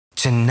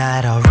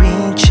Tonight I'll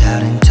reach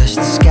out and touch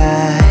the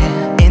sky.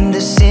 In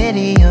the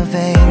city of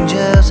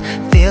angels,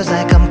 feels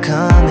like I'm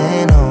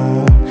coming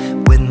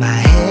home. With my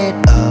head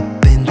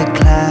up in the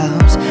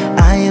clouds,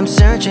 I am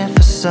searching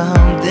for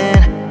something,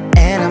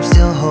 and I'm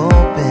still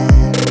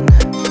hoping.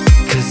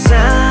 'Cause I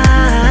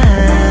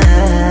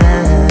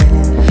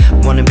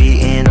wanna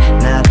be in,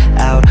 not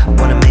out,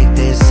 wanna make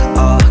this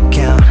all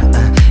count.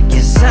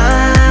 Yes, I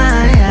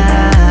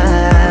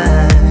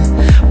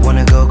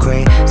wanna go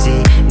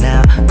crazy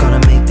now,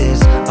 gonna make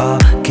this all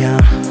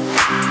count.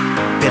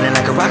 Feeling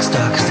like a rock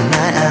star, 'cause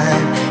tonight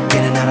I'm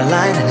getting out of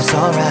line and it's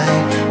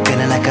alright.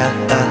 Feeling like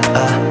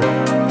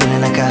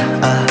feeling like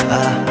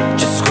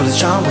just as cool as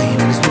John Wayne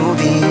in his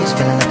movies.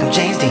 Feeling like I'm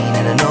James Dean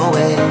and I know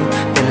it.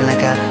 Feeling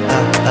like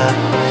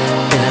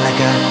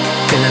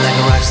feeling like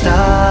a rock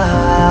star.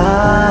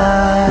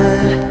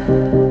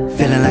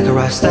 Feeling like a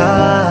rock star.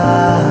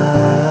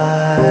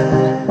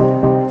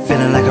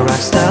 Feeling like a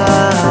rock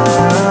star.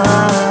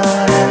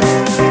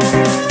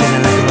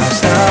 Feeling like a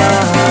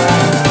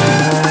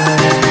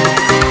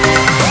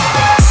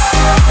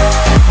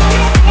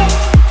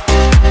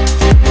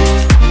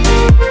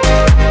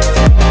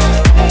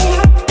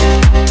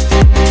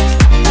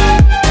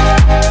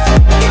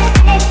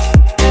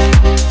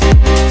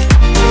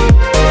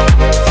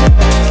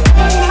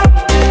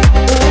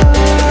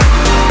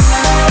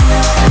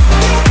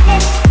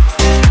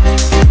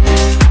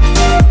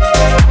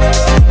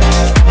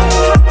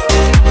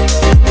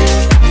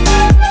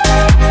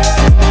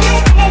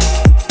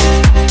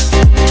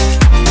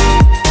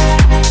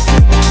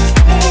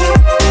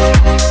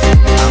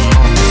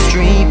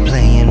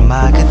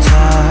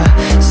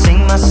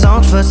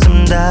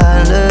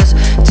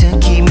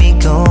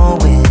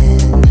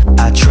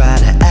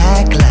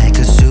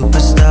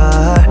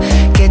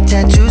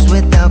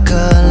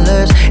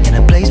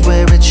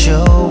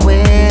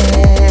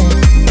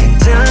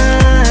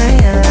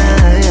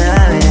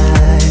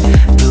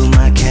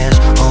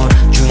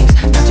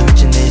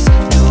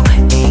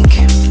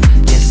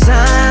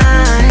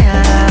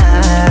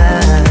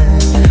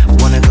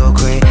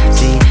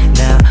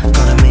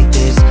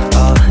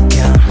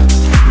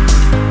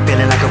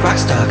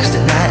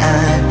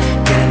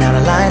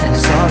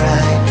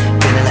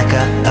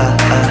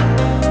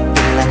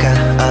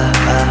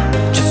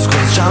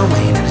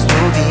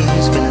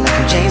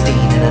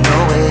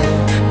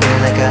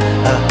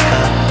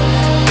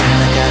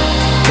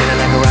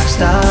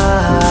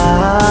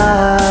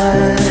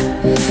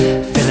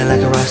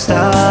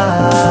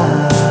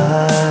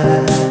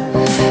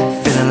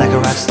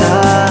rock star.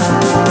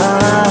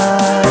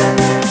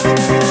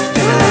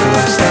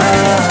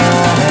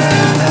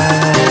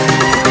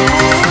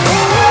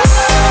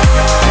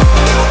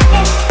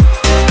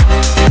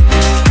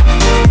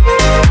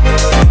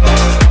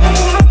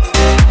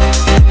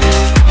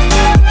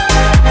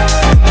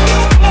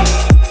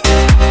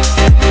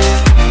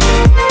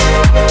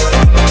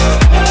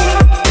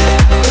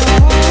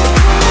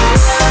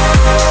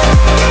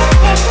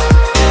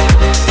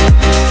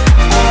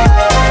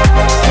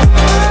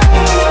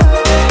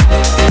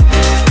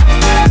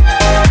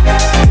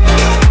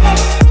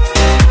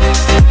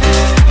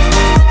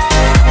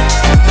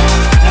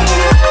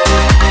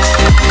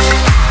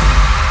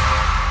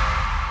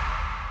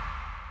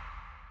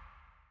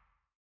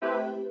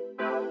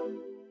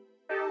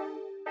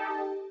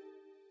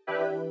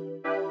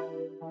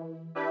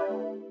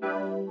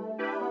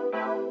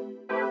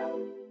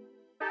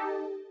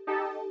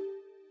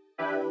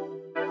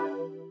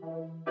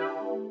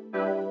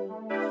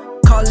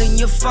 Calling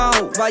your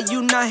phone, why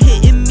you not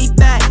hitting me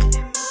back?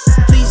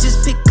 Please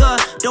just pick up,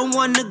 don't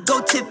wanna go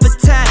tit for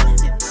tat.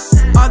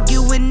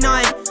 Arguing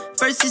on,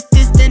 first it's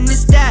this, then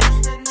it's that.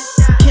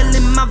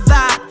 Killing my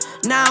vibe,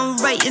 now I'm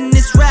writing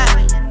this rap.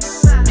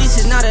 This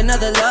is not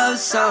another love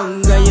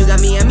song, girl, you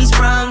got me and me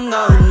sprung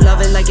on.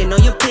 Love it like you know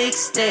your pick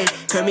stick,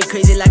 curl me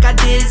crazy like I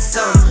did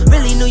some.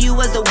 Really knew you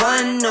was the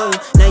one, no,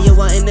 now you're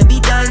wanting to be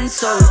done,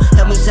 so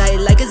held me tight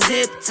like a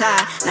zip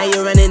tie, now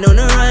you're running on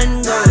the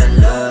run, go. Not a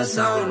love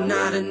song,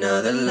 not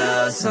another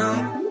love song.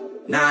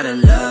 Not a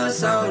love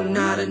song,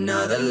 not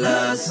another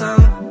love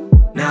song.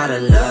 Not a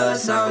love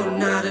song,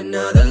 not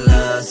another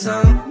love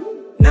song.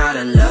 Not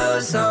a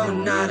love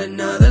song, not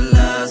another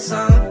love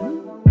song.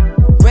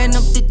 Ran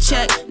up the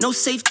check, no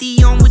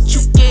safety on what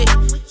you get.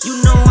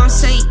 You know I'm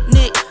Saint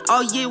Nick,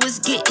 all year was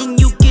getting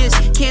you gifts.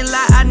 Can't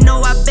lie, I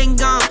know I've been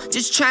gone,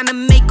 just tryna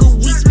make a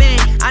we spend.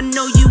 I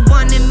know you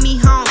wanted me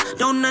home,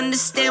 don't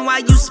understand why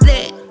you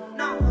split.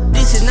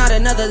 This is not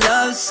another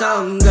love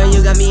song, girl,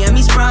 you got me and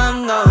me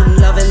sprung on.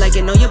 Love it like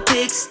you know your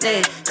pick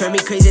stand, curl me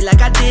crazy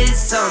like I did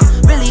some.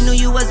 Really knew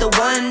you was the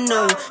one,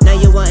 no, now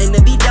you're wanting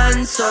to be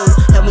done, so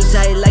held me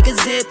tight like a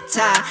zip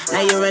tie,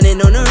 now you're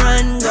running on the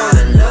run, go. Not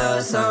a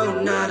love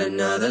song, not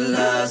another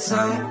love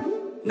song.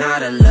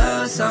 Not a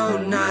love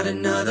song, not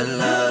another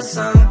love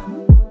song.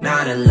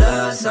 Not a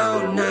love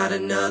song, not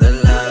another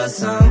love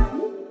song.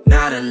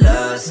 Not a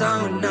love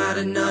song, not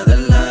another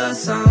love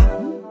song.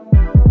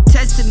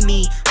 Testing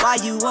me, why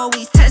you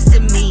always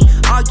testing me?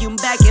 Arguing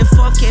back and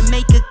forth, can't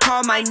make a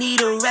call, might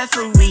need a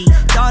referee.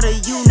 Thought of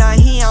you not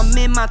here, I'm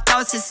in my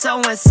thoughts, it's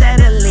so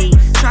unsettling.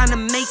 Trying to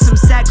make some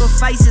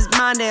sacrifices,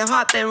 mind and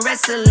heart been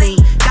wrestling.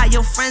 Got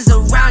your friends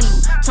around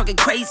you, talking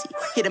crazy,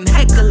 hit them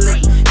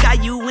heckling.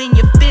 Got you in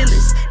your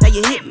feelings, now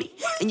you hit me,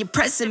 and you're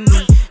pressing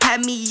me.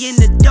 Had me in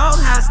the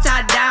doghouse,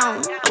 tied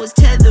down, I was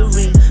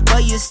tethering.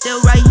 But you're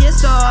still right here,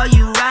 so are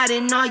you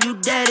riding, are you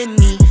dead in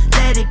me?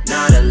 Let it be.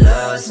 Not a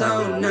love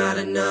song, not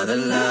another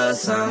love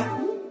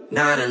song.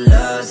 Not a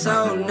love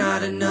song,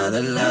 not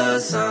another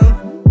love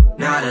song.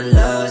 Not a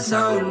love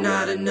song,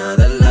 not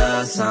another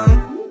love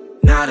song.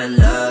 Not a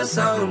love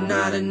song,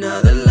 not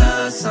another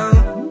love song.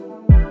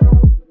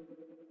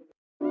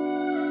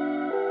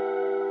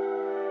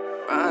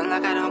 Run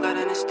like I don't got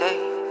any stay.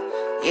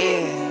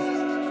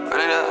 Yeah, run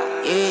it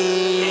up. Yeah,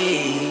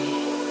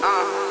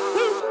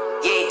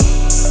 yeah.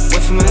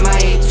 Went from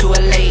MIA to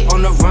LA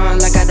on the run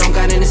like I don't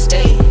got any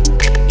stay.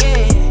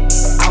 Yeah,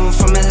 I went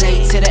from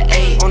LA to the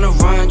A on the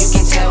run. You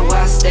can tell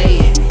where I stay.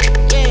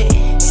 Yeah,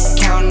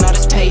 counting all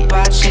this paper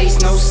I chase,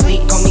 no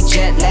sleep, call me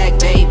jet lag,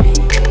 baby.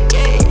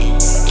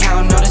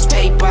 Counting all this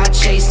paper I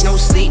chase, no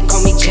sleep,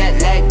 call me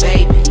jet lag,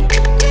 baby.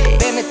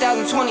 Been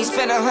 1,020,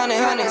 spent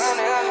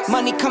 100.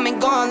 Money come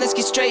and gone, let's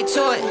get straight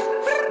to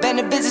it. Been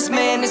a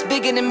businessman, it's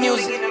bigger than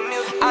music.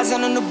 Eyes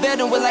on a new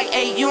building with like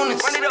 8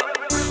 units.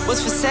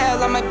 What's for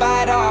sale, I might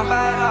buy it all.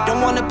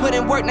 Don't wanna put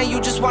in work, now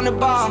you just wanna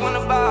ball.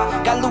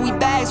 Got Louis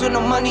bags with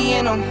no money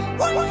in them.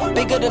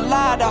 Bigger the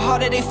lie, the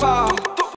harder they fall.